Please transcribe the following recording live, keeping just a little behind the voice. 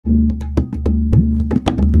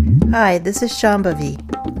Hi, this is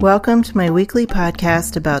Shambhavi. Welcome to my weekly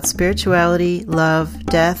podcast about spirituality, love,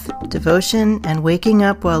 death, devotion, and waking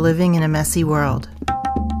up while living in a messy world.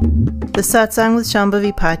 The Satsang with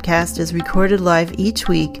Shambhavi podcast is recorded live each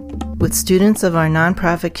week with students of our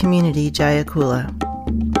nonprofit community, Jayakula.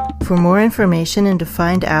 For more information and to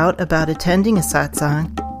find out about attending a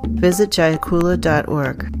satsang, visit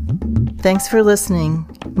jayakula.org. Thanks for listening.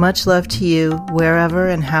 Much love to you, wherever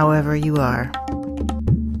and however you are.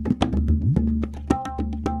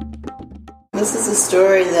 This is a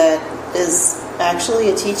story that is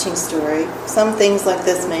actually a teaching story. Some things like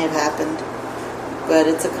this may have happened, but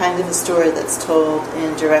it's a kind of a story that's told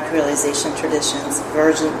in direct realization traditions.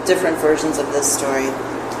 Different versions of this story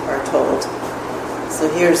are told. So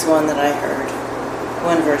here's one that I heard,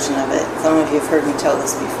 one version of it. Some of you have heard me tell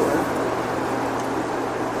this before.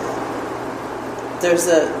 There's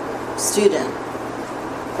a student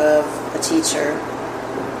of a teacher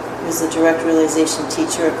who's a direct realization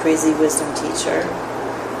teacher, a crazy wisdom teacher.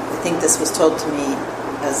 I think this was told to me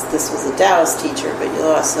as this was a Taoist teacher, but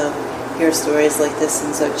you'll also hear stories like this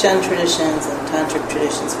in Dzogchen traditions and Tantrik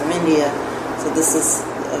traditions from India. So this is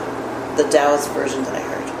the Taoist version that I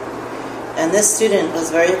heard. And this student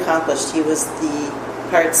was very accomplished. He was the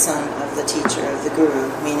heart son of the teacher, of the guru,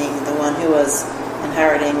 meaning the one who was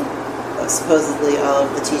inheriting supposedly all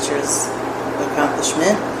of the teacher's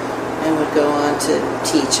accomplishment, and would go on to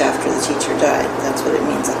teach after the teacher died. That's what it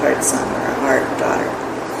means, a heart son or a heart daughter.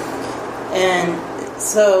 And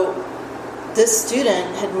so this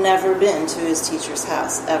student had never been to his teacher's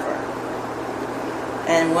house, ever.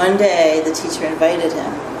 And one day the teacher invited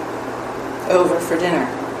him over for dinner.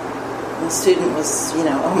 And the student was,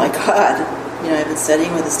 oh my God, I've been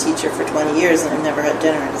studying with this teacher for 20 years and I've never had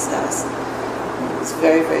dinner at his house. And he was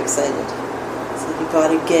very, very excited. So he bought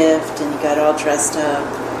a gift and he got all dressed up.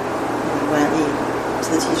 Went to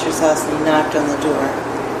the teacher's house and he knocked on the door.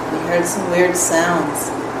 And he heard some weird sounds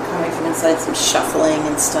coming from inside, some shuffling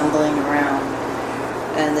and stumbling around.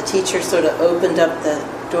 And the teacher sort of opened up the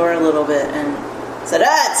door a little bit and said,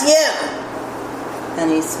 it's you! And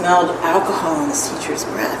he smelled alcohol in his teacher's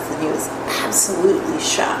breath and he was absolutely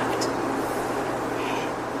shocked.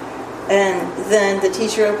 And then the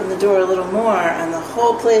teacher opened the door a little more and the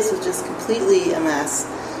whole place was just completely a mess.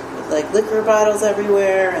 Like liquor bottles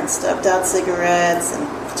everywhere and stubbed out cigarettes and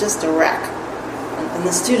just a wreck. And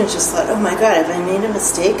the student just thought, oh my God, have I made a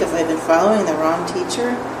mistake? Have I been following the wrong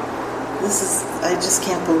teacher? I just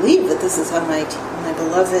can't believe that this is how my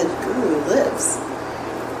beloved guru lives.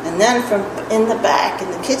 And then from in the back, in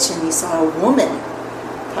the kitchen, he saw a woman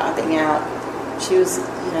popping out. She was,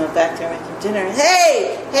 back there making dinner.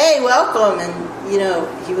 Hey, welcome. And,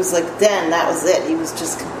 he was like, then that was it. He was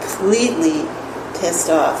just completely pissed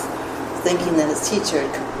off, thinking that his teacher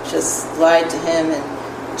just lied to him and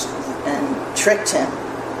tricked him.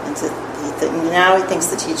 Now he thinks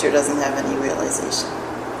the teacher doesn't have any realization.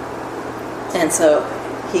 And so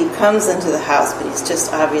he comes into the house, but he's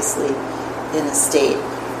just obviously in a state.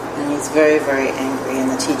 And he's very, very angry.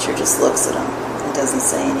 And the teacher just looks at him and doesn't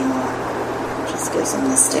say anymore. Just gives him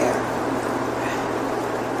the stare.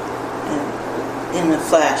 And in a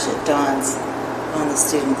flash, it dawns on the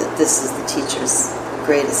student that this is the teacher's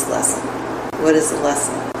greatest lesson. What is the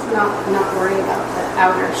lesson? Not worry about the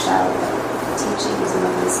outer shell, but the teachings and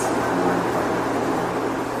the wisdom are more important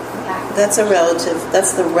than the active. That's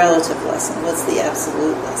the relative lesson. What's the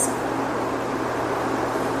absolute lesson?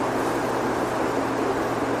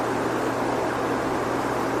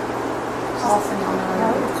 All phenomena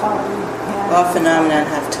have equality. Yeah. All phenomena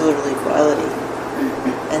have total equality.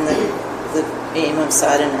 And the aim of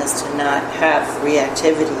sadhana is to not have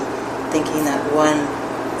reactivity, thinking that one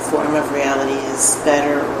form of reality is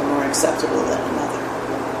better or more acceptable than another.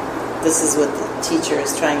 This is what the teacher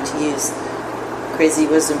is trying to use. Crazy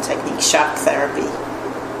wisdom technique, shock therapy,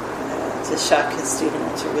 to shock his student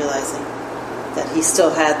into realizing that he still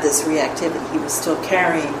had this reactivity. He was still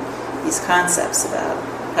carrying these concepts about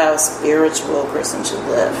how a spiritual person should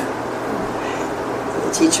live. Right? So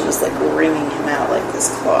the teacher was like wringing him out like this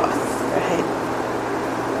cloth, right?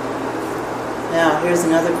 Now, here's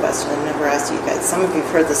another question I've never asked you guys. Some of you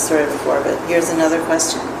have heard this story before, but here's another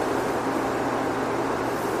question.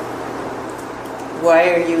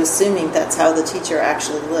 Why are you assuming that's how the teacher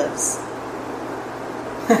actually lives?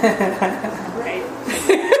 Right.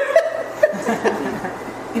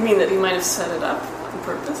 You mean that he might have set it up on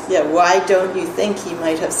purpose? Yeah, why don't you think he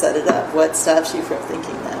might have set it up? What stops you from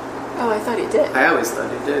thinking that? Oh, I thought he did. I always thought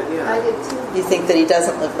he did, yeah. I did too. You think that he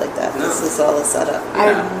doesn't live like that? No. This is all a setup.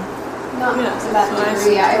 Not to that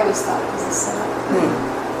degree. I always thought it was a setup.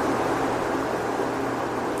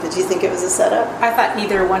 Did you think it was a setup? I thought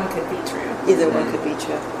either one could be true. Either one could be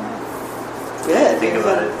true. I Good. didn't think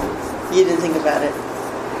about it. You didn't think about it.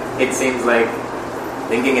 It seems like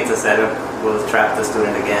thinking it's a setup will trap the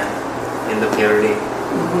student again in the purity.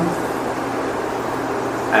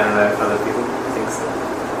 I don't know if other people think so.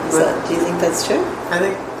 Do you think that's true?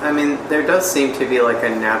 I mean, there does seem to be like a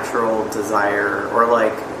natural desire or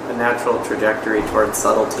like a natural trajectory towards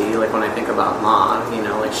subtlety. Like when I think about Ma, you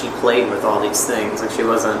know, like she played with all these things. Like she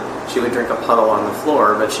would drink a puddle on the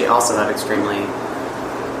floor, but she also had extremely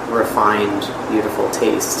refined, beautiful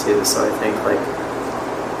taste too. So I think like,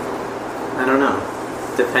 I don't know,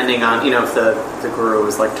 depending on, you know, if the guru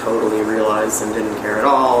was like totally realized and didn't care at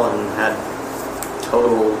all and had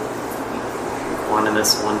total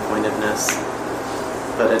equanimous one-pointedness.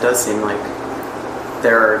 But it does seem like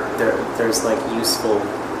there's like useful,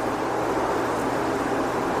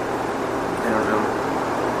 I don't know,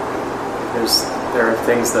 there are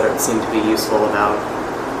things that seem to be useful about,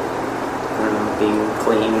 I don't know, being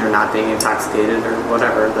clean or not being intoxicated or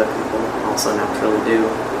whatever that people also naturally do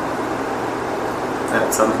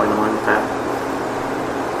at some point along the path.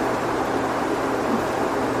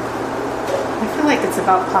 I feel like it's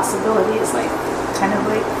about possibilities, like kind of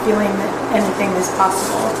like feeling that anything is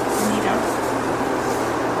possible, and you know.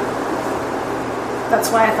 That's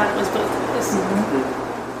why I thought it was both of those.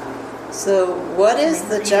 So, what is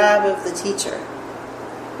the job of the teacher?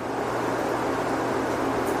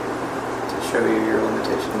 To show you your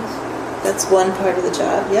limitations. That's one part of the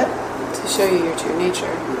job, yep. To show you your true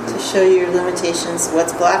nature. To show you your limitations,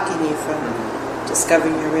 what's blocking you from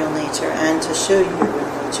discovering your real nature, and to show you your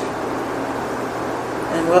real nature.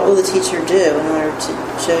 And what will the teacher do in order to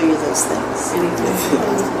show you those things?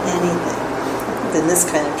 Anything. In this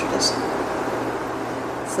kind of tradition.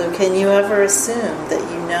 So can you ever assume that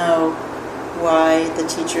you know why the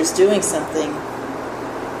teacher is doing something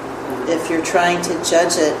if you're trying to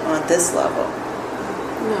judge it on this level?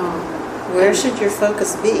 No. Where should your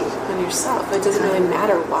focus be? On yourself. It doesn't really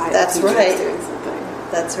matter why That's the teacher right. is doing something.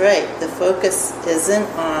 That's right. The focus isn't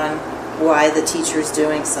on why the teacher is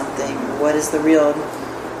doing something. What is the real,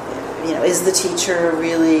 you know, is the teacher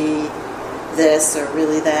really this or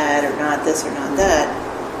really that or not this or not that?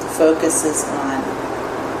 The focus is on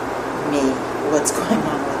me. What's going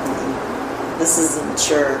on with me? This is a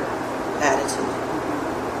mature attitude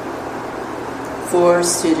for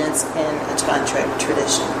students in a tantric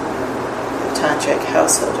tradition, a tantric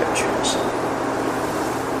householder tradition.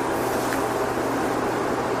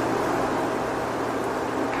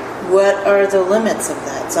 What are the limits of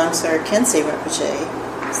that? Dzongsar Khyentse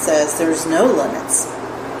Rinpoche says there's no limits,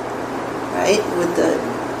 right?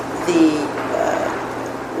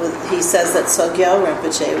 He says that Sogyal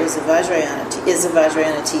Rinpoche is a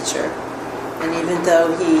Vajrayana teacher, and even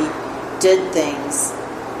though he did things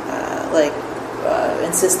like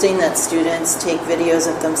insisting that students take videos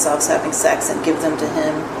of themselves having sex and give them to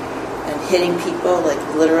him, and hitting people, like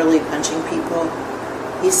literally punching people,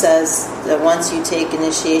 he says that once you take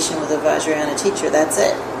initiation with a Vajrayana teacher, that's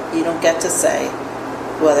it. You don't get to say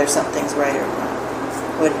whether something's right or wrong.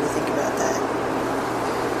 What do you think about that?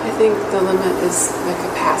 I think the limit is the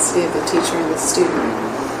capacity of the teacher and the student.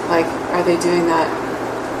 Like, are they doing that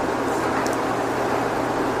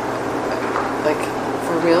like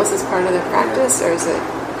for reals as part of their practice, or is it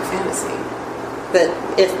fantasy? But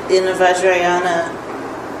if in a Vajrayana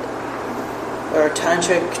or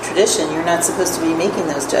tantric tradition, you're not supposed to be making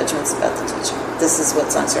those judgments about the teacher. This is what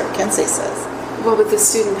Dzongsar Khyentse says. Well, but the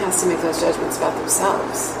student has to make those judgments about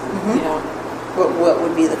themselves. Mm-hmm. You know, What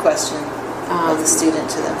would be the question of the student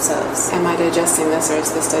to themselves? Am I digesting this, or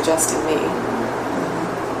is this digesting me?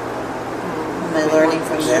 Am I learning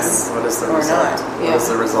from this What is the or result? not? What is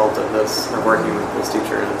the result of this, of working with this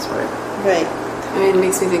teacher in this way? Right. I mean, it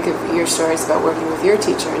makes me think of your stories about working with your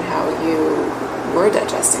teacher and how you were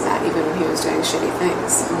digesting that even when he was doing shitty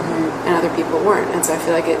things, and other people weren't. And so I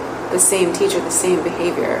feel like the same teacher, the same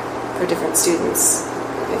behavior for different students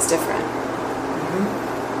is different.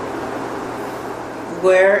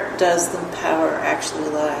 Where does the power actually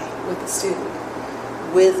lie? With the student.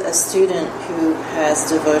 With a student who has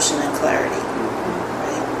devotion and clarity,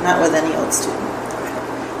 right? Not with any old student.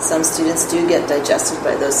 Some students do get digested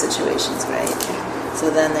by those situations, right? So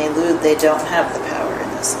then they don't have the power in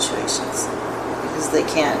those situations because they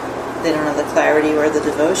don't have the clarity or the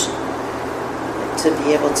devotion to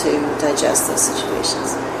be able to digest those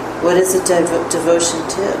situations. What is a devotion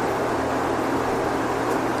to?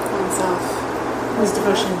 Oneself. What does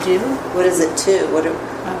devotion do? What is it to?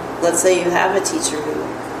 Let's say you have a teacher who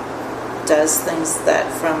does things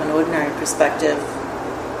that from an ordinary perspective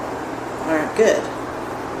aren't good.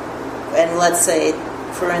 And let's say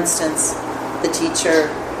for instance, the teacher,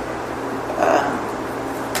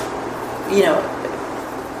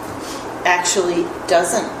 actually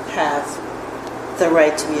doesn't have the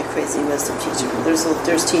right to be a crazy wisdom teacher.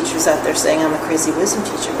 There's teachers out there saying, I'm a crazy wisdom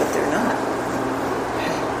teacher, but they're not.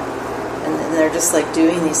 And they're just like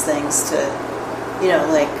doing these things to,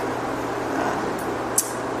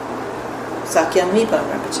 Sakyam Mipa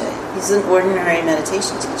Rinpoche. He's an ordinary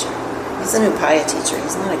meditation teacher. He's an upaya teacher.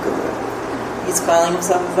 He's not a guru. He's calling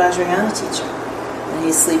himself a Vajrayana teacher. And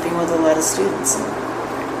he's sleeping with a lot of students and,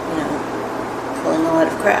 pulling a lot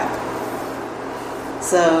of crap.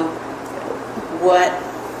 So, what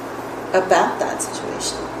about that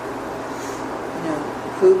situation?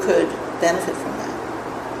 Who could benefit from that?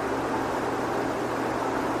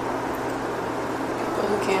 People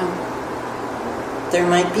who can. There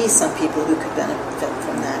might be some people who could benefit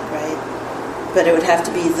from that, right? But it would have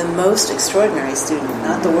to be the most extraordinary student,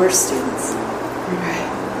 not the worst students. Right.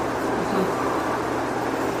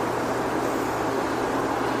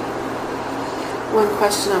 One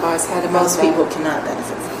question I've always had about Most people cannot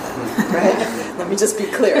benefit from that, right? Let me just be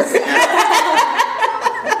clear.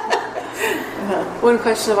 One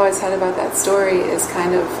question I've always had about that story is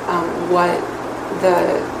kind of what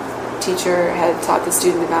the teacher had taught the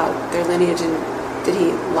student about their lineage, and did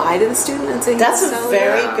he lie to the student and say he That's was a celibate?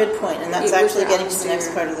 very good point, and that's Was actually there getting to the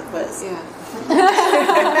next part of the quiz. Yeah.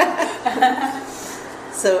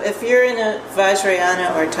 So if you're in a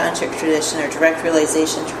Vajrayana or Tantric tradition or direct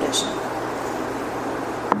realization tradition,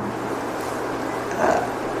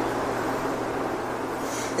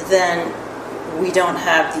 then we don't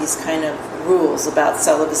have these kind of rules about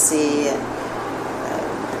celibacy and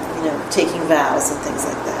taking vows and things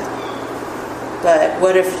like that. But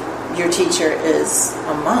what if your teacher is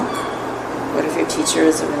a monk? What if your teacher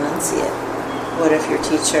is a renunciate? What if your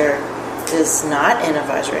teacher is not in a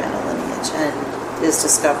Vajrayana lineage and is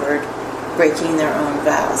discovered breaking their own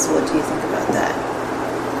vows? What do you think about that?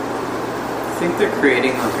 I think they're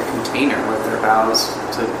creating like a container with their vows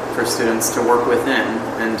for students to work within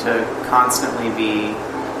and to constantly be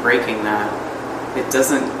breaking that. It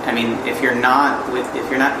doesn't. I mean, if you're not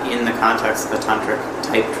in the context of the tantric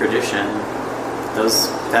type tradition,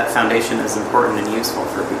 that foundation is important and useful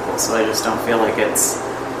for people. So I just don't feel like it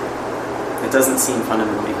doesn't seem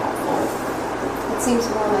fundamentally helpful. It seems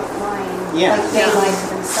more like lying. Yeah. Like they lie to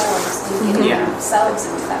themselves and getting themselves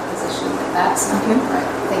into that position. That that's not the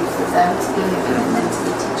right thing for them to be doing, and then to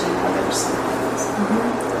be teaching others some things.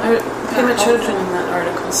 Pema Chodron in that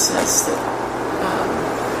article says that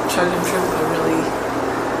Chogyam Trungpa really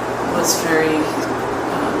was very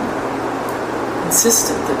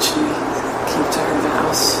insistent that she keep to her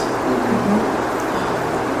vows.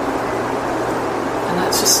 And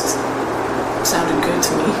that just sounded good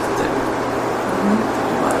to me, that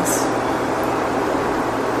it was.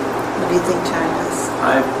 What do you think, Charles?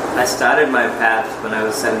 I started my path when I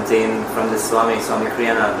was 17 from this Swami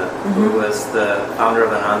Kriyananda, who was the founder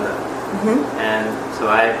of Ananda. And so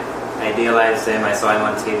I idealized him. I saw him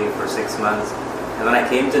on TV for 6 months. And when I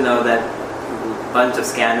came to know that a bunch of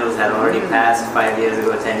scandals had already passed 5 years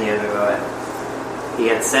ago, 10 years ago, and he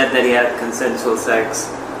had said that he had consensual sex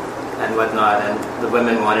and whatnot, and the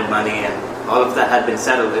women wanted money, and all of that had been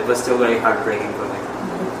settled, it was still very heartbreaking for me.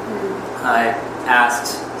 I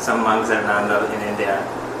asked some monks at Ananda in India,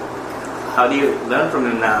 how do you learn from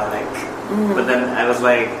him now? But then I was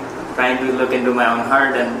trying to look into my own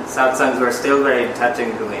heart, and satsangs were still very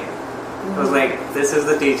touching to me. I was like, this is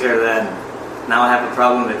the teacher that now I have a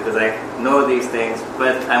problem with, because I know these things,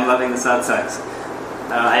 but I'm loving the satsangs.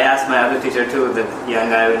 I asked my other teacher too, the young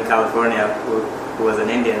guy in California who was an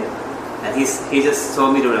Indian, and he just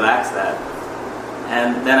told me to relax that.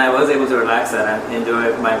 And then I was able to relax that and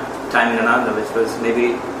enjoy my time in Ananda, which was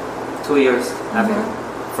maybe 2 years after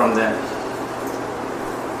from then.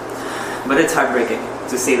 But it's heartbreaking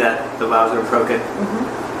to see that the vows were broken.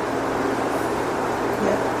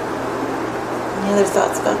 Any other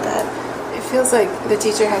thoughts about that? It feels like the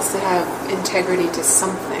teacher has to have integrity to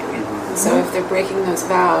something. So if they're breaking those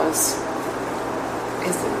vows,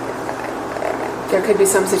 there could be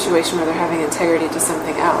some situation where they're having integrity to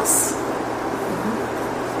something else.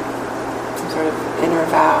 Some sort of inner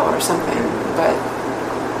vow or something. But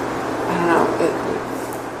I don't know.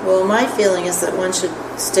 Well, my feeling is that one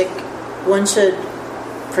should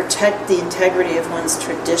protect the integrity of one's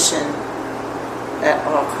tradition at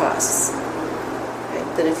all costs.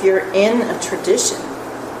 Right? That if you're in a tradition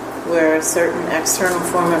where a certain external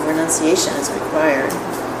form of renunciation is required,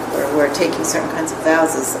 or where taking certain kinds of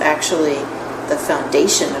vows is actually the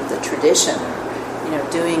foundation of the tradition, or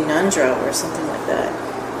doing nandra or something like that,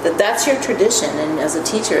 that's your tradition, and as a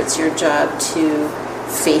teacher it's your job to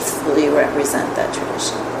faithfully represent that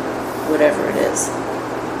tradition, whatever it is.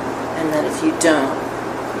 And that if you don't,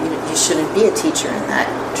 you shouldn't be a teacher in that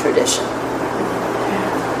tradition.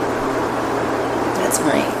 That's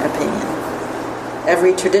my opinion.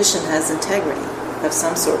 Every tradition has integrity of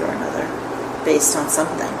some sort or another, based on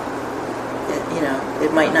something.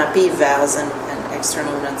 It might not be vows and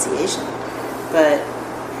external renunciation, but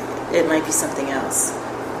it might be something else.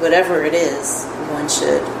 Whatever it is, one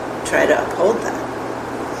should try to uphold that.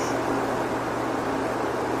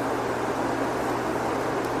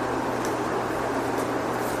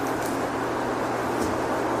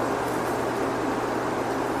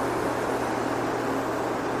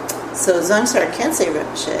 So Zongsar Khyentse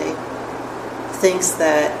Rinpoche thinks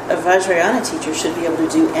that a Vajrayana teacher should be able to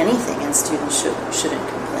do anything and students shouldn't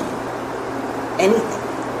complain. Anything,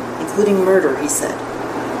 including murder, he said.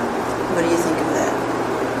 What do you think of that?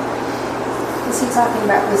 Is he talking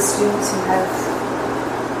about with students who have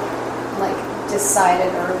decided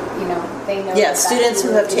or they know? Yeah, students who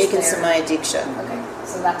have taken Samaya Diksha. Okay,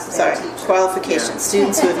 so that's their teacher. Qualification. Yeah.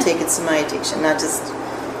 Students who have taken Samaya Diksha, not just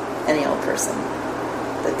any old person.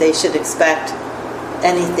 That they should expect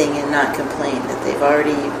anything and not complain, that they've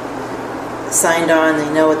already signed on, they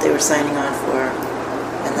know what they were signing on for,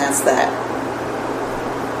 and that's that.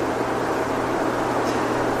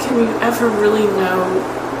 Can you ever really know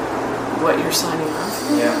what you're signing on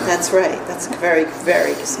for? Yeah. That's right. That's a very,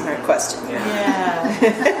 very smart question. Yeah.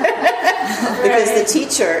 Because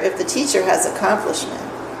if the teacher has accomplishment,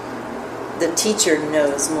 the teacher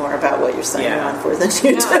knows more about what you're signing on for than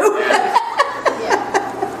you do. Yeah.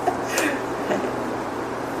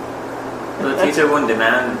 The teacher won't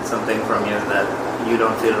demand something from you that you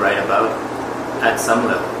don't feel right about at some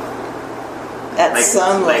level. At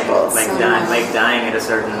some level. Like dying at a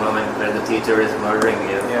certain moment where the teacher is murdering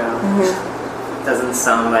you. Yeah. Mm-hmm. Doesn't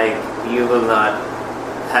sound like you will not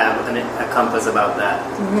have a compass about that.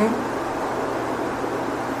 Mm-hmm.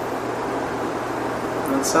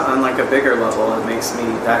 And so on a bigger level,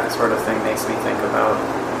 that sort of thing makes me think about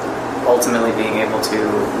ultimately being able to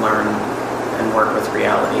learn and work with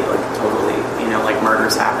reality, totally,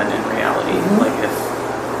 murders happen in reality. Mm-hmm. If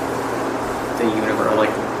the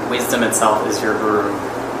universe, wisdom itself is your guru,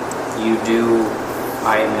 you do,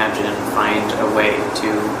 I imagine, find a way to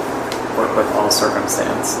work with all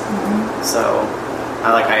circumstance. Mm-hmm. So,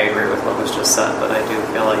 I agree with what was just said, but I do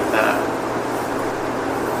feel like that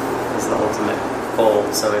is the ultimate goal.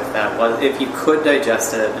 So if you could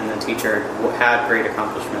digest it and the teacher had great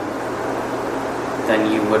accomplishment,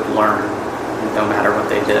 then you would learn. No matter what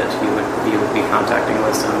they did, you would be contacting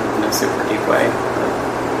wisdom in a super deep way. But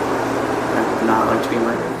I would not like to be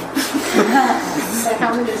murdered. So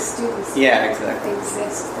how many students exactly.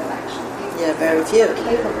 exist that actually very few.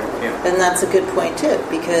 capable? Yeah. And that's a good point too,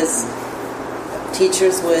 because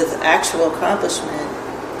teachers with actual accomplishment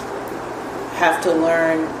have to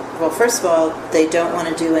learn. Well, first of all, they don't want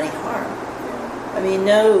to do any harm. I mean,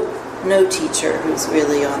 no teacher who's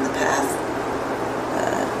really on the path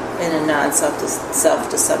in a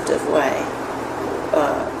non-self-deceptive way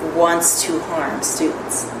wants to harm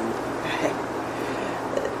students. Right?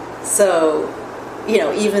 So,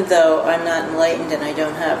 even though I'm not enlightened and I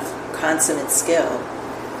don't have consummate skill,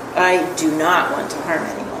 I do not want to harm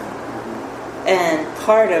anyone. And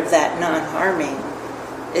part of that non-harming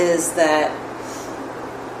is that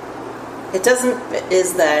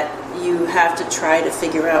you have to try to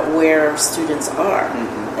figure out where students are.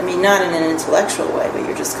 Mm-hmm. I mean, not in an intellectual way, but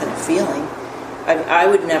you're just kind of feeling. I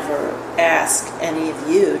would never ask any of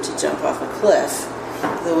you to jump off a cliff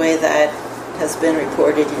the way that has been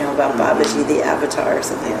reported, about Babaji the Avatar or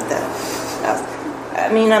something like that. I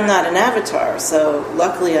mean, I'm not an avatar, so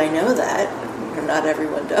luckily I know that, or not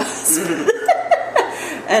everyone does.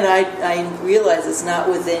 And I realize it's not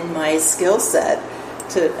within my skill set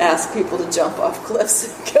to ask people to jump off cliffs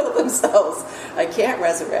and kill themselves. I can't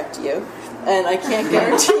resurrect you, and I can't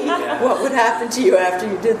guarantee what would happen to you after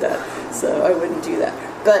you did that. So I wouldn't do that.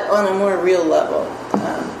 But on a more real level,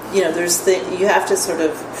 you have to sort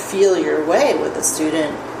of feel your way with a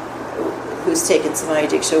student who's taken Samaya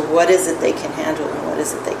Diksha. What is it they can handle, and what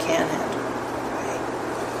is it they can't handle,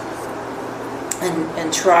 right?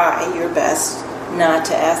 And try your best not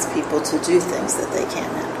to ask people to do things that they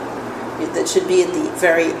can't handle. That should be at the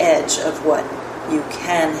very edge of what you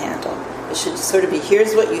can handle. It should sort of be,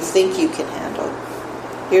 here's what you think you can handle,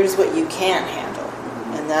 here's what you can't handle,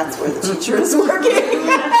 and that's where the teacher is working.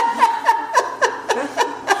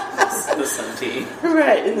 The santee.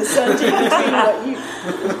 Right, in the santee between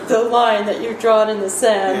the line that you've drawn in the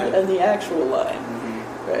sand and the actual line.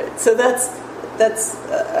 Mm-hmm. Right, so that's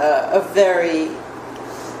a very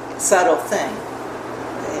subtle thing.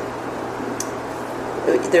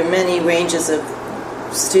 there are many ranges of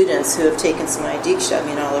students who have taken Samaya Diksha,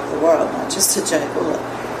 all over the world, not just at Jaipur,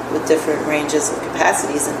 with different ranges of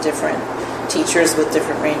capacities and different teachers with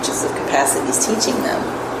different ranges of capacities teaching them.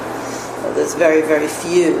 Well, there's very, very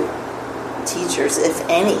few teachers, if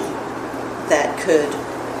any, that could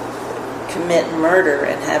commit murder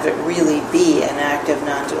and have it really be an act of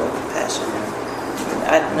non-dual compassion.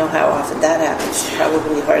 I don't know how often that happens.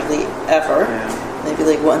 Probably hardly ever. Yeah. Maybe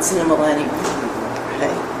like once in a millennium.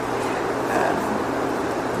 Right?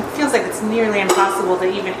 It feels like it's nearly impossible to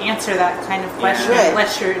even answer that kind of question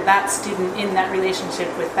unless you're that student in that relationship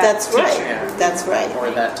with that teacher. Right. Yeah. That's right.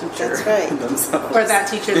 Or that teacher. That's right. Themselves. Or that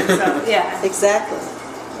teacher themselves. Yeah. Exactly.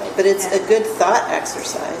 Right. But it's a good thought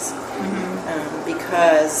exercise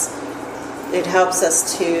because it helps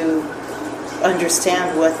us to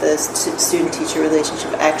understand what the student-teacher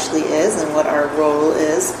relationship actually is and what our role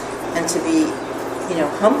is, and to be,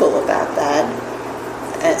 humble about that,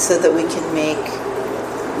 and so that we can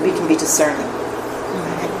be discerning.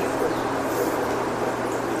 Right?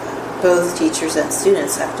 Both teachers and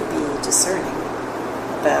students have to be discerning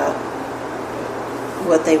about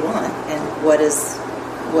what they want and what is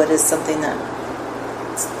something that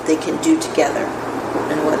they can do together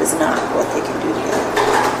and what is not what they can do together.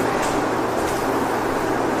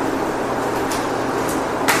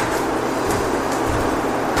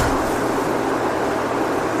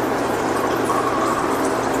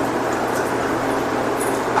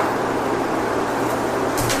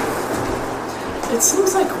 It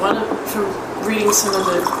seems like from reading some of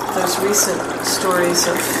those recent stories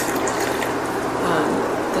of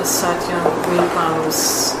the Satyam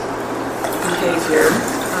Rinpoche's behavior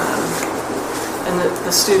and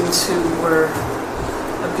the students who were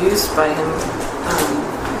abused by him,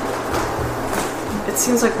 it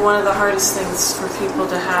seems like one of the hardest things for people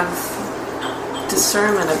to have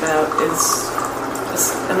discernment about is,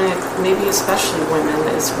 maybe especially women,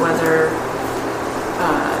 is whether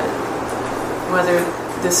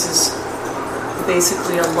this is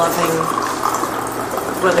basically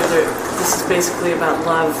this is basically about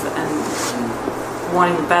love and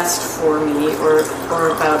wanting the best for me, or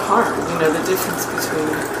about harm. The difference between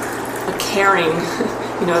a caring,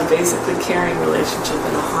 basically caring relationship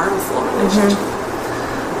and a harmful relationship.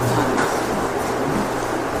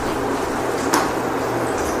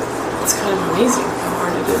 It's kind of amazing how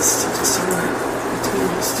hard it is to discern between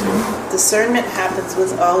those two. Discernment happens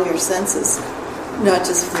with all your senses, not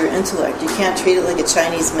just with your intellect. You can't treat it like a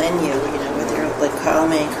Chinese menu, with your like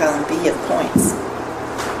column A and column B of points.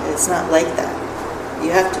 It's not like that. You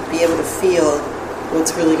have to be able to feel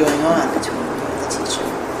what's really going on between you and the teacher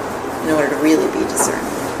in order to really be discerning.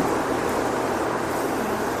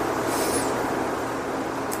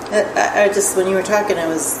 I just, when you were talking, I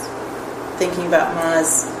was thinking about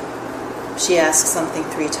Ma's. She asks something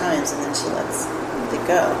 3 times and then she lets it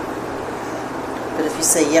go. But if you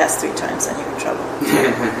say yes 3 times, then you're in trouble.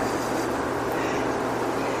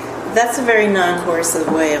 That's a very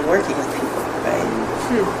non-coercive way of working with people, right?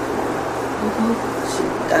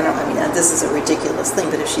 This is a ridiculous thing,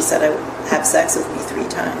 but if she said, have sex with me 3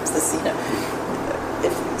 times,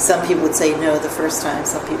 if some people would say no the first time,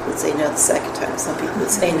 some people would say no the second time, some people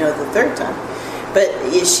would say no the third time. But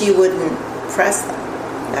she wouldn't press them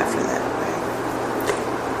after that,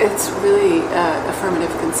 right? It's really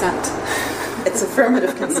affirmative consent. It's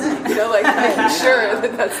affirmative consent. Making sure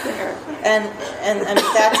that that's there. And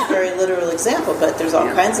that's a very literal example, but there's all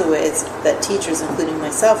kinds of ways that teachers, including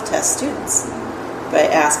myself, test students by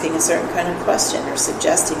asking a certain kind of question or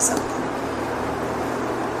suggesting something.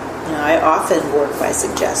 I often work by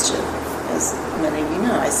suggestion, as many of you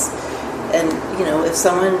know. If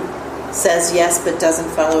someone says yes but doesn't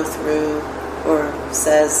follow through, or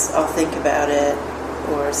says, I'll think about it,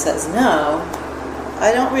 or says no,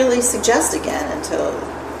 I don't really suggest again until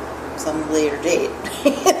some later date.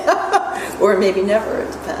 Or maybe never,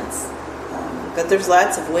 it depends. But there's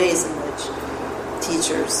lots of ways in which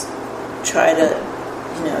teachers try to,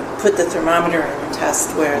 put the thermometer in and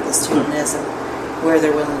test where the student is and where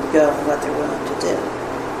they're willing to go and what they're willing to do.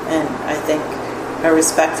 And I think a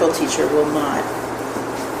respectful teacher will not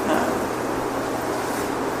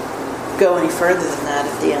go any further than that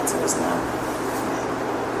if the answer is no.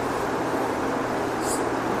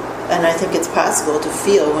 And I think it's possible to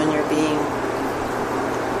feel when you're being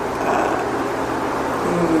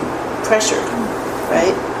pressured,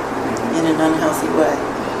 right? In an unhealthy way.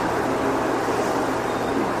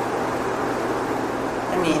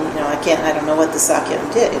 I don't know what the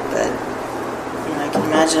Sakyam did, but I can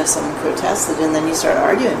imagine if someone protested and then you start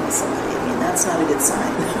arguing with somebody. That's not a good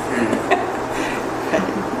sign.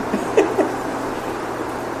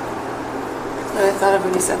 What I thought of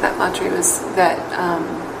when you said that, Lantri, was that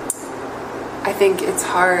I think it's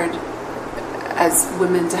hard as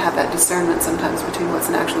women to have that discernment sometimes between what's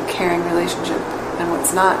an actual caring relationship and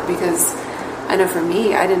what's not, because I know for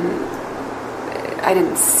me, I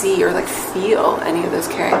didn't see or like feel any of those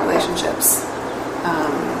caring relationships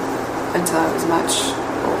until I was much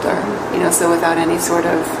older, so without any sort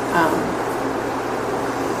of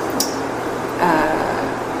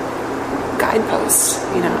guidepost,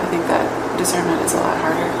 I think that discernment is a lot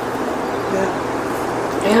harder. Yeah.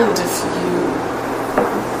 And if you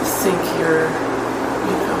think you're,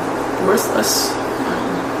 worthless,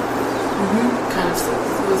 kind of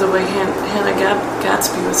the way Hannah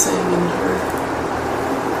Gatsby was saying in her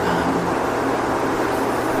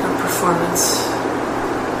performance,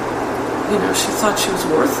 she thought she was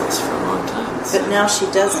worthless for a long time. But now she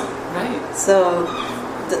doesn't. Right. So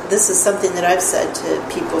this is something that I've said to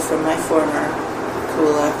people from my former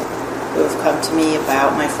Kula who have come to me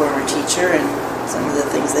about my former teacher and some of the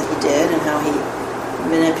things that he did and how he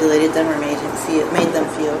manipulated them or made them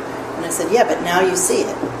feel. And I said, yeah, but now you see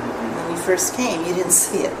it. When you first came, you didn't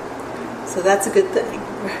see it. So that's a good thing.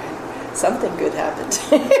 Something good happened,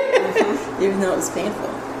 even though it was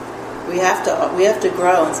painful. We have to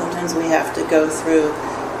grow, and sometimes we have to go through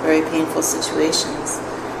very painful situations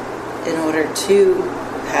in order to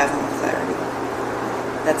have more clarity.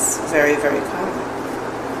 That's very, very common.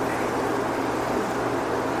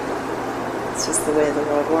 It's just the way the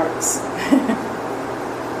world works.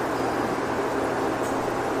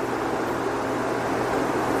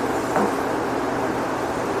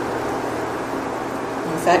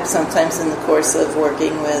 In fact, sometimes in the course of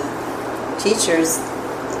working with teachers,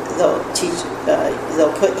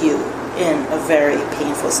 they'll put you in a very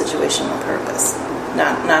painful situation on purpose.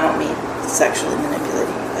 Not only sexually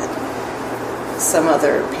manipulating you, but some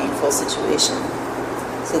other painful situation,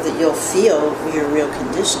 so that you'll feel your real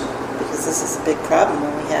condition. Because this is a big problem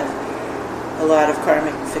when we have a lot of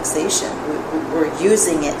karmic fixation. We're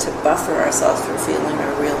using it to buffer ourselves from feeling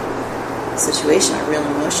our real situation, our real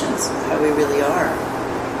emotions, how we really are.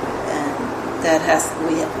 And that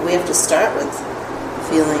we have to start with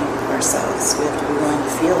feeling ourselves. We have to be willing to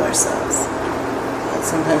feel ourselves. And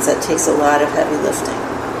sometimes that takes a lot of heavy lifting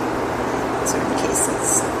in certain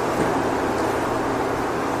cases.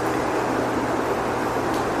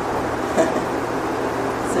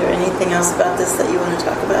 Is there anything else about this that you want to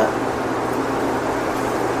talk about?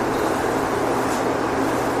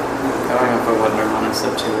 Going off of what Nirvana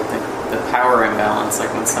said too, I think the power imbalance,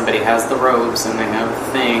 like when somebody has the robes and they have the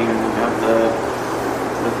thing and they have the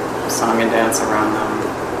song and dance around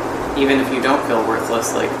them, even if you don't feel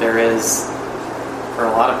worthless, like there is, for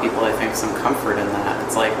a lot of people, I think, some comfort in that.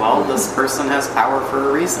 It's like, well, this person has power for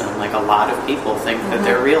a reason. Like a lot of people think that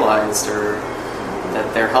they're realized or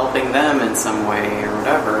that they're helping them in some way or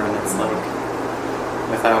whatever, and it's like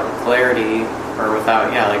without clarity or without,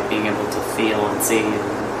 like being able to feel and see and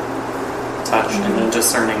touch in a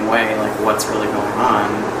discerning way, like what's really going on.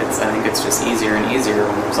 I think it's just easier and easier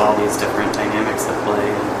when there's all these different dynamics at play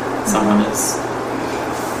and someone is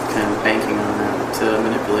kind of banking on that to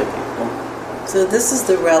manipulate people. So this is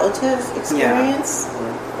the relative experience,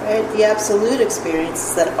 right? The absolute experience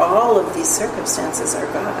is that all of these circumstances are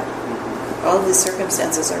God. All of these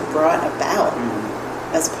circumstances are brought about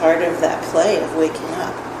as part of that play of waking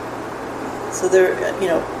up. So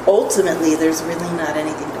ultimately, there's really not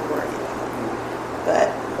anything to worry about. But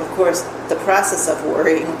of course, the process of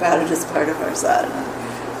worrying about it is part of our sadhana.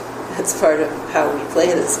 That's part of how we play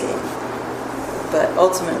this game. But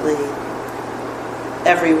ultimately,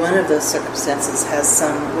 every one of those circumstances has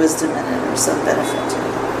some wisdom in it or some benefit to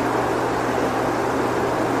it.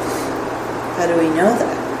 How do we know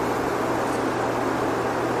that?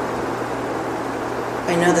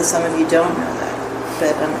 I know that some of you don't know that,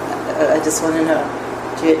 but I just want to know,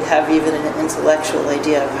 do you have even an intellectual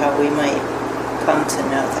idea of how we might come to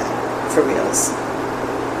know that for reals?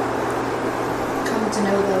 Come to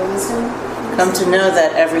know the wisdom? Come to know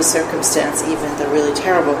that every circumstance, even the really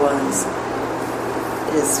terrible ones,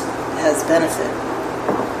 has benefit.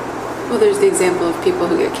 Well, there's the example of people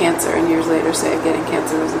who get cancer and years later say getting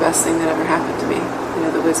cancer was the best thing that ever happened to me.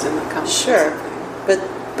 The wisdom that comes. Sure,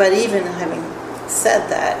 but even having said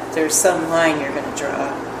that, there's some line you're going to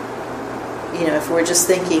draw. If we're just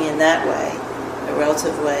thinking in that way, a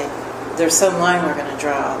relative way, there's some line we're going to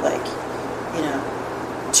draw, like,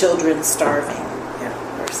 children starving,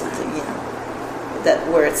 or something, that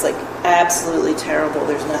where it's like absolutely terrible,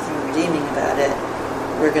 there's nothing redeeming about it.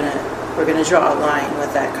 We're gonna draw a line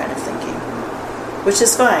with that kind of thinking, which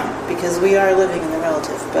is fine because we are living in the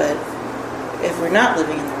relative. But if we're not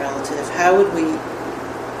living in the relative, how would we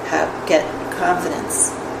get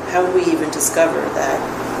confidence? How do we even discover that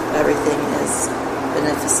everything is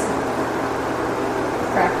beneficent?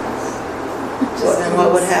 Practice. And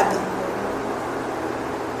what would happen?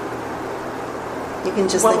 You can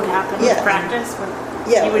just What think, would happen yeah. with practice?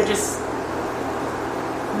 Yeah. You would just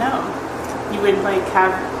know. You would like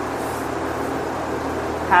have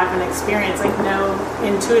an experience, like know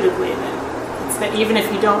intuitively that it's that even if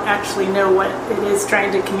you don't actually know what it is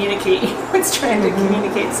trying to communicate, it's trying to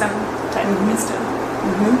communicate some type of wisdom.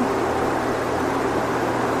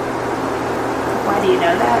 Why do you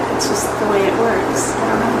know that? It's just the way it works. I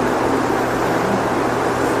don't know.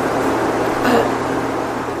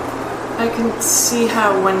 I can see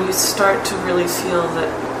how when you start to really feel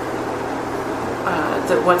that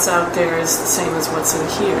that what's out there is the same as what's in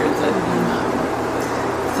here,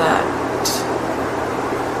 that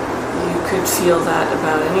you could feel that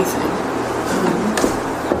about anything.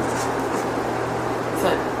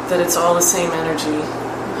 That it's all the same energy.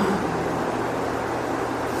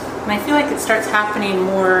 And I feel like it starts happening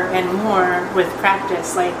more and more with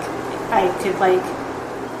practice. Like I could like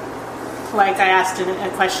I asked a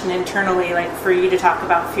question internally, like for you to talk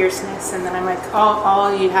about fierceness, and then I'm like,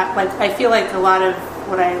 all you have, like I feel like a lot of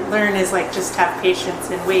what I learn is like just have patience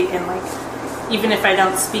and wait, and like even if I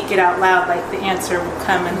don't speak it out loud, like the answer will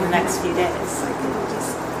come in the next few days. Like it'll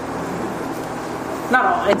just not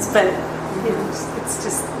always, but it's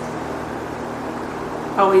just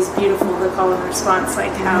always beautiful the call and response,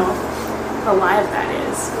 like how alive that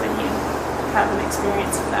is when you have an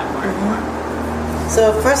experience of that more and more.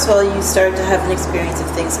 So first of all, you start to have an experience of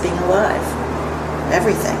things being alive.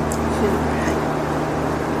 Everything. Right?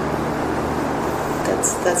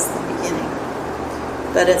 That's the beginning.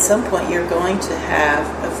 But at some point you're going to have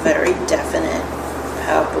a very definite,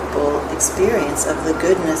 palpable experience of the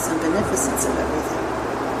goodness and beneficence of everything.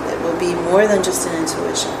 It will be more than just an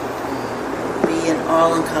intuition. It will be an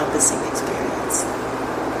all-encompassing experience.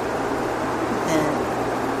 And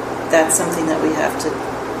that's something that we have to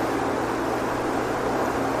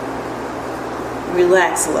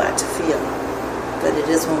relax a lot to feel. But it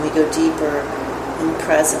is when we go deeper in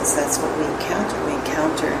presence, that's what we encounter. We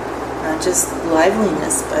encounter not just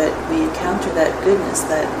liveliness, but we encounter that goodness,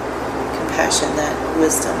 that compassion, that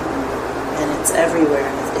wisdom. And it's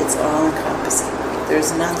everywhere. It's all encompassing.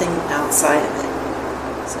 There's nothing outside of it.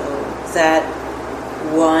 So that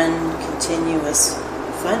one continuous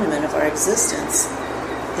fundament of our existence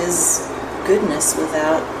is goodness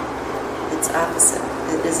without its opposite.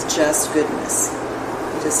 It is just goodness.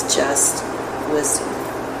 It is just wisdom.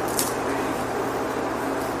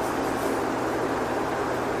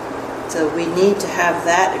 So we need to have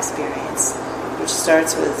that experience, which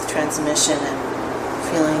starts with transmission and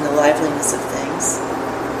feeling the liveliness of things,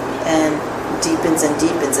 and deepens and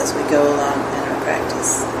deepens as we go along in our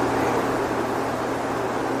practice.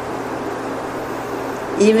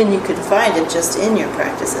 Even you can find it just in your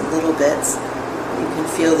practice in little bits. You can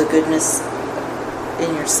feel the goodness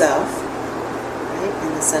in yourself, right,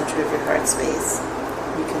 in the center of your heart space.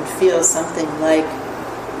 You can feel something like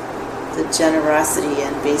the generosity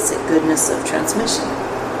and basic goodness of transmission.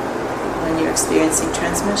 When you're experiencing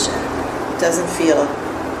transmission, it doesn't feel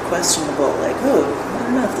questionable, like, oh, I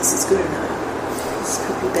don't know if this is good or not. This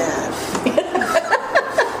could be bad.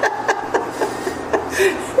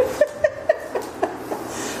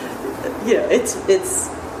 You know, it's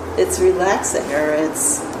relaxing, or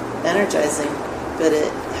it's energizing, but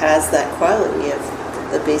it has that quality of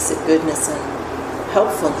the basic goodness and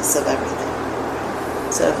helpfulness of everything.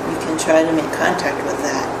 So you can try to make contact with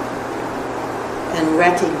that and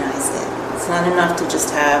recognize it. It's not enough to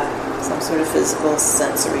just have some sort of physical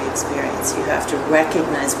sensory experience. You have to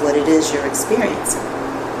recognize what it is you're experiencing.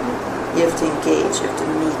 You have to engage, you have to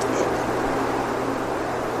meet it.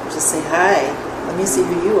 Just say, hi, let me see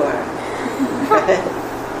who you are.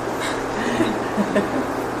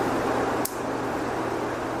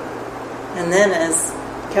 And then as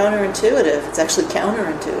counterintuitive, it's actually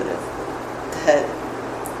counterintuitive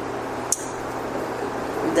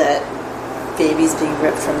that babies being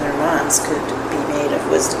ripped from their moms could be made of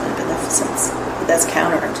wisdom and beneficence. But that's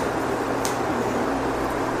counterintuitive.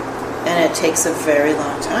 And it takes a very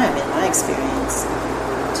long time, in my experience,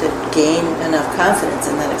 to gain enough confidence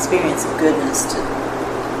in that experience of goodness to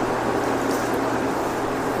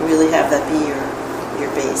really have that be your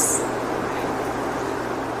base.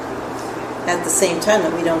 At the same time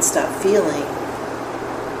that we don't stop feeling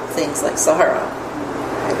things like sorrow,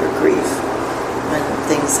 right, or grief. When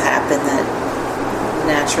things happen that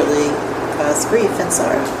naturally cause grief and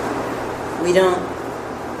sorrow.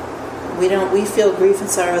 We feel grief and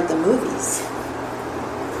sorrow at the movies.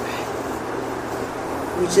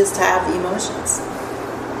 We We just have emotions.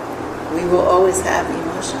 We will always have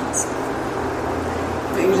emotions.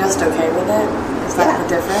 But you're just okay with it? Is that the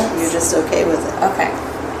difference? You're just okay with it. Okay.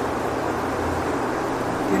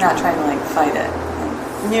 You're not trying to like fight it.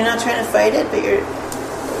 And you're not trying to fight it, but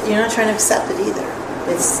you're not trying to accept it either.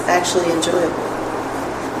 It's actually enjoyable.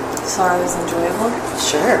 Sorrow is enjoyable?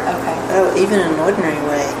 Sure. Okay. Oh, even in an ordinary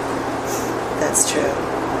way. That's true.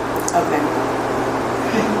 Okay.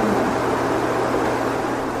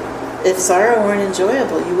 If sorrow weren't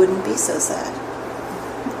enjoyable, you wouldn't be so sad.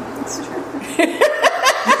 That's true.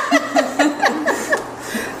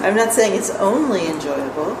 I'm not saying it's only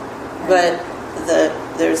enjoyable, but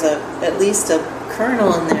there's at least a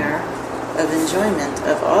kernel in there of enjoyment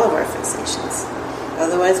of all of our fixations.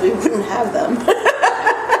 Otherwise, we wouldn't have them.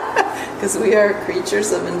 Because we are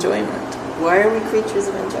creatures of enjoyment. Why are we creatures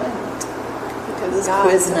of enjoyment? Because it's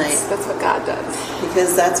quiz night. That's what God does.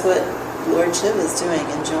 Because that's what Lord Shiva is doing,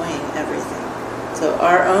 enjoying everything. So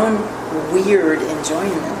our own weird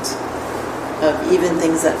enjoyment of even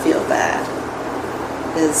things that feel bad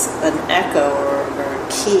is an echo or a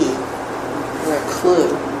key or a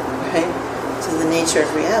clue, right, to the nature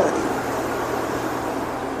of reality.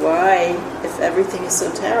 Why, if everything is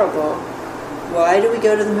so terrible, why do we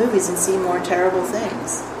go to the movies and see more terrible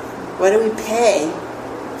things? Why do we pay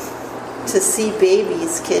to see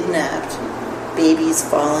babies kidnapped, babies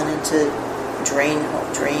fallen into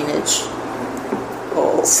drainage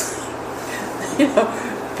holes,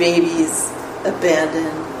 babies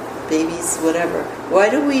abandoned, babies whatever? Why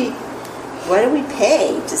do we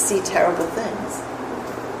pay to see terrible things?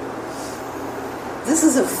 This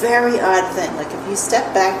is a very odd thing. Like if you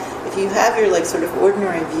step back, if you have your like sort of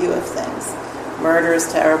ordinary view of things, murder is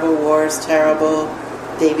terrible, war is terrible,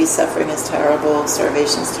 baby suffering is terrible,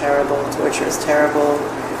 starvation is terrible, torture is terrible,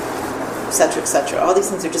 etc., etc. All these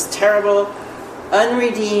things are just terrible,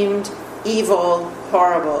 unredeemed, evil,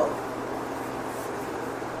 horrible.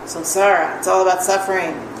 Samsara, it's all about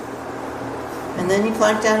suffering. And then you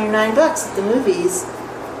plunk down your $9 at the movies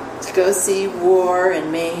to go see war and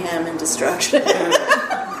mayhem and destruction.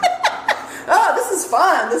 Oh, this is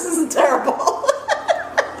fun. This isn't terrible.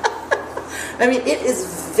 I mean, it is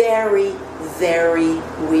very, very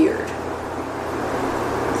weird.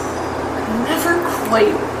 I never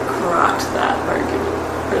quite clocked that argument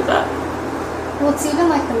or that. Well, it's even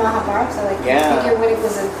like the Mahabharata. Like, you figure when it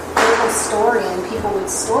was a global story and people would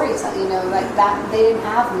story tell, like that, they didn't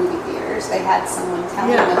have movie theaters. They had someone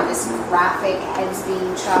telling them this graphic, heads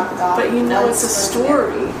being chopped off. But it's a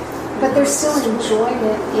story. But there's still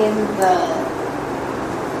enjoyment in the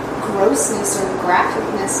grossness or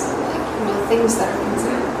graphicness of things that are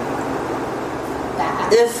considered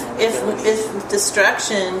bad. If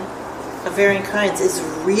destruction of varying kinds is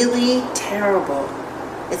really terrible,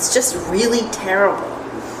 it's just really terrible,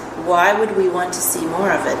 why would we want to see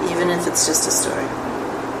more of it, even if it's just a story?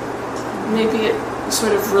 Maybe it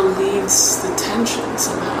sort of relieves the tension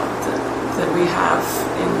somehow that we have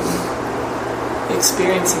in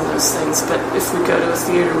experiencing those things. But if we go to a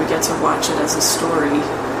theater, we get to watch it as a story,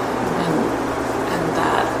 and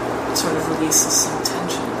that sort of releases some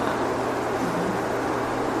tension about it.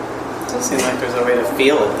 It does seem like there's a way to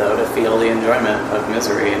feel it, though, to feel the enjoyment of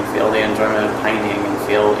misery and feel the enjoyment of pining and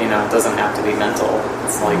feel, it doesn't have to be mental.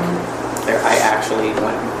 It's like, I actually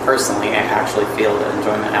feel the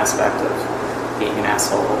enjoyment aspect of being an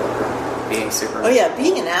asshole or being super... Oh yeah,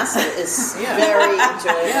 being an asshole is very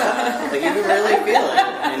enjoyable. Yeah, like you can really feel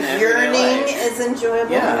it. Yearning is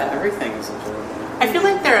enjoyable. Yeah, everything is enjoyable. I feel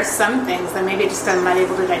like there are some things that maybe just I'm not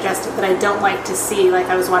able to digest it that I don't like to see. Like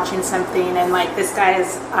I was watching something and like this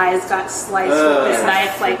guy's eyes got sliced with this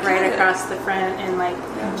knife like right across the front, and like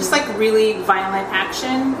just like really violent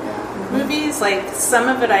action movies. Like some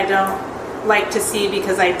of it I don't like to see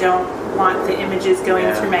because I don't want the images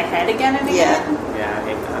going through my head again and again. Yeah, I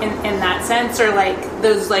hate that. In that sense, or like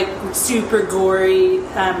those like super gory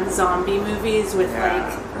zombie movies with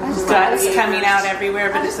like guts coming out everywhere,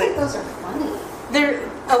 but I it's just like think those are funny. they're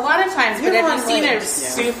a lot of times. But have you seen a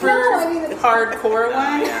super hardcore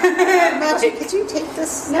one? Magic, could you take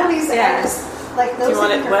this? No, he's like those Do you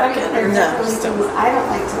want it things are wet funny, again, or but no? they're really things I don't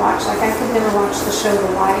like to watch. Like I could never watch the show The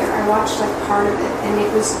Wire. I watched like part of it, and it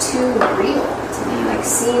was too real to me. Like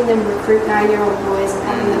seeing them recruit 9-year-old boys and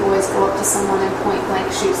having the boys go up to someone and point blank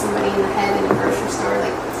shoot somebody in the head in a grocery store.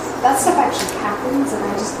 Like that stuff actually happens, and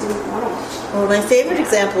I just didn't want to watch it. Well, my favorite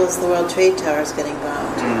example is the World Trade Towers getting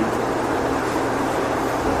bombed.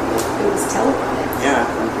 It was televised. Yeah,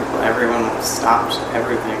 everyone stopped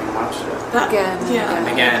everything and watched it. Again And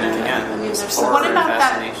again and again. I mean, Just there's horror What and about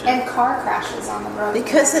that? fascination. And car crashes on the road.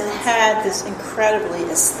 Because it had this incredibly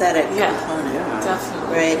aesthetic component, Yeah.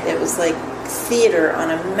 Definitely. right? It was like theater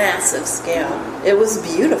on a massive scale. It was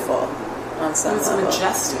beautiful on some It was level.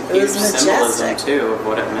 majestic. It was Huge symbolism majestic. too of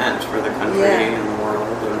what it meant for the country Yeah. and the world.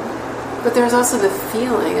 And, But there's also the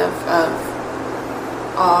feeling of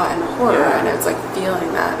awe and horror, Yeah. and it's like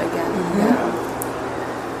feeling that again. yeah.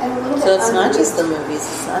 And a little So bit it's not just the unbelievable. movies,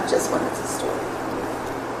 it's not just when it's a story.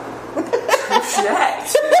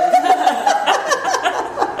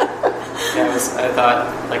 Yeah, I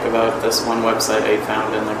thought like about this one website I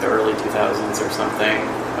found in like the early 2000s or something.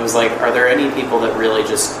 I was like, are there any people that really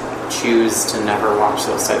just choose to never watch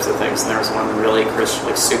those types of things? And there was one really Christian,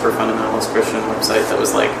 like super fundamentalist Christian website that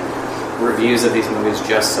was like reviews of these movies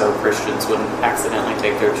just so Christians wouldn't accidentally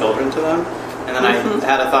take their children to them. And then I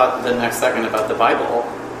had a thought the next second about the Bible.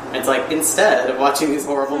 And it's like, instead of watching these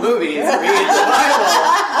horrible movies, read the Bible.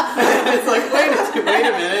 It's like, wait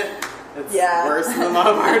a minute. It's worse than the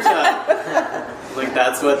Mahabharata. Like,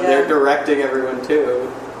 that's what they're directing everyone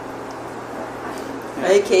to.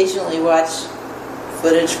 I occasionally watch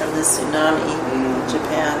footage from the tsunami in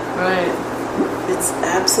Japan. Right. It's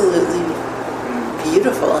absolutely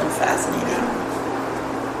beautiful and fascinating.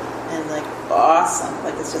 And like awesome.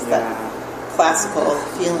 Like it's just that classical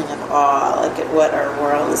feeling of awe, like at what our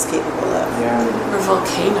world is capable of. Yeah. Or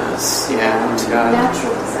volcanoes. Yeah. God.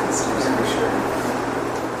 Natural disasters, for sure.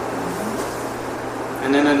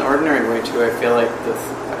 And in an ordinary way too, I feel like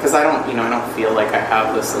because I don't feel like I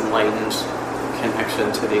have this enlightened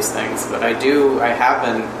connection to these things, but I have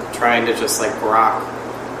been trying to just like grok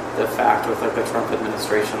the fact with like the Trump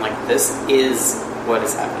administration, like this is what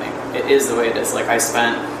is happening. It is the way it is. Like I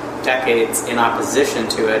spent decades in opposition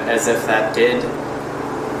to it, as if that did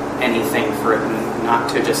anything for it not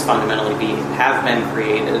to just fundamentally have been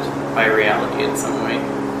created by reality in some way.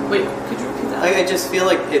 Wait, could you repeat that? I just feel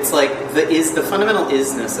like it's like the fundamental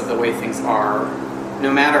isness of the way things are,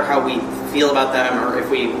 no matter how we feel about them, or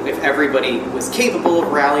if everybody was capable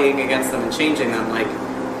of rallying against them and changing them, like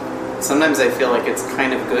sometimes I feel like it's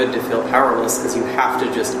kind of good to feel powerless because you have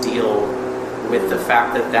to just deal with the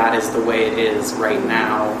fact that that is the way it is right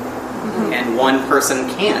now, and one person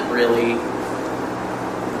can't really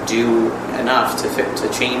do enough to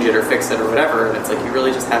change it or fix it or whatever, and it's like you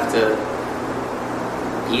really just have to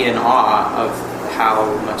be in awe of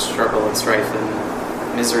how much struggle and strife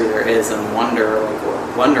and misery there is, and wonder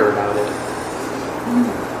about it.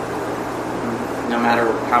 No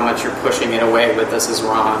matter how much you're pushing it away, but this is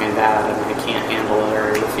wrong and bad and I can't handle it, or I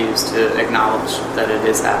refuse to acknowledge that it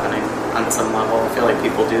is happening on some level. I feel like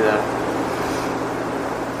people do that.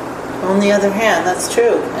 On the other hand, that's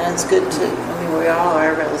true, and it's good to, we all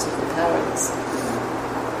are relatively powerless.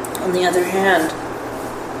 On the other hand,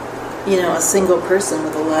 a single person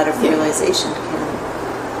with a lot of realization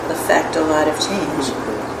can affect a lot of change.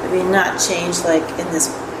 I mean, not change like in this,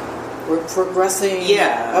 we're progressing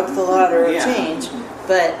up the ladder of change,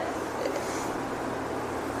 but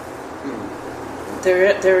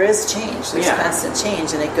there is change. There's constant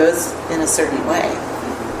change, and it goes in a certain way.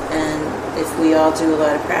 And if we all do a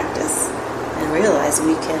lot of practice and realize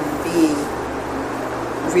we can be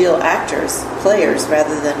real actors, players,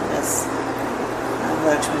 rather than, as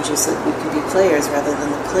Lakshmanji said, we can be players rather than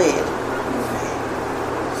the played.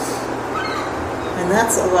 And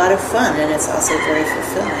that's a lot of fun, and it's also very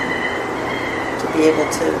fulfilling to be able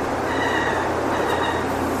to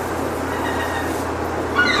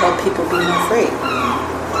help people be more free.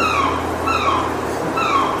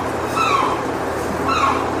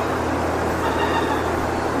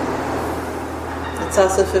 It's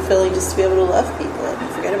also fulfilling just to be able to love people and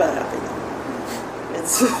forget about helping them.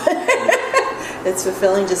 It's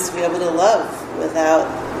fulfilling just to be able to love without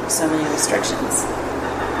so many restrictions.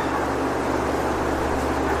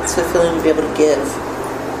 It's fulfilling to be able to give.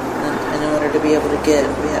 And in order to be able to give,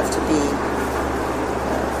 we have to be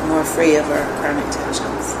more free of our karmic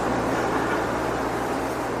tensions.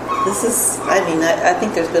 I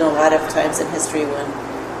think there's been a lot of times in history when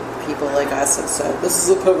people like us have said, this is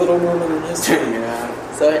a pivotal moment in history.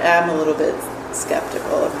 So I'm a little bit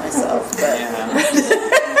skeptical of myself, but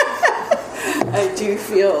I do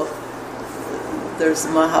feel there's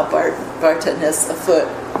Mahabharata-ness afoot.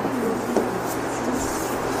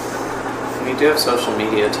 We do have social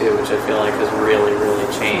media too, which I feel like has really, really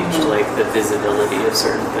changed like the visibility of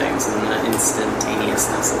certain things and the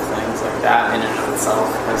instantaneousness of things. Like that in and of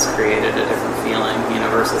itself has created a different feeling,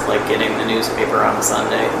 versus like getting the newspaper on a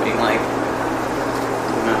Sunday and being like,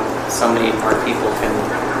 so many more people can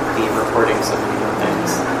be reporting so many more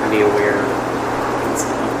things and be aware of it.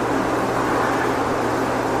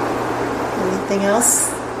 Anything else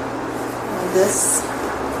on this?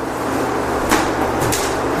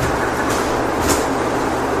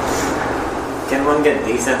 Can one get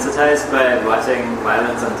desensitized by watching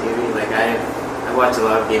violence on TV? Like I watched a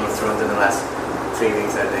lot of Game of Thrones in the last 3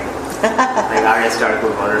 weeks, I think. Like Arya Stark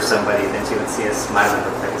would murder somebody, then she would see a smile on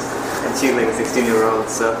her face, and she's like a 16-year-old.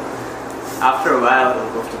 So after a while,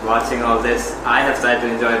 after watching all this, I have started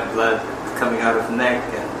to enjoy blood coming out of the neck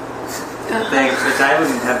and things, which I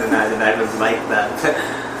wouldn't have imagined I would like that.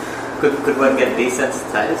 Could one get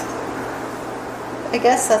desensitized? I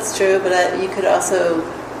guess that's true, but you could also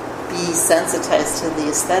be sensitized to the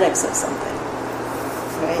aesthetics of something,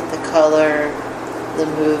 right? The color, the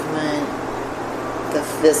movement,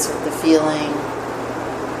 the feeling.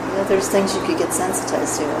 There's things you could get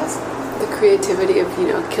sensitized to also. The creativity of,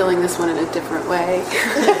 killing this one in a different way.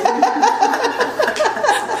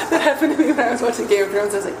 That happened to me when I was watching Game of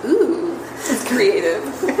Thrones. I was like, ooh, it's creative.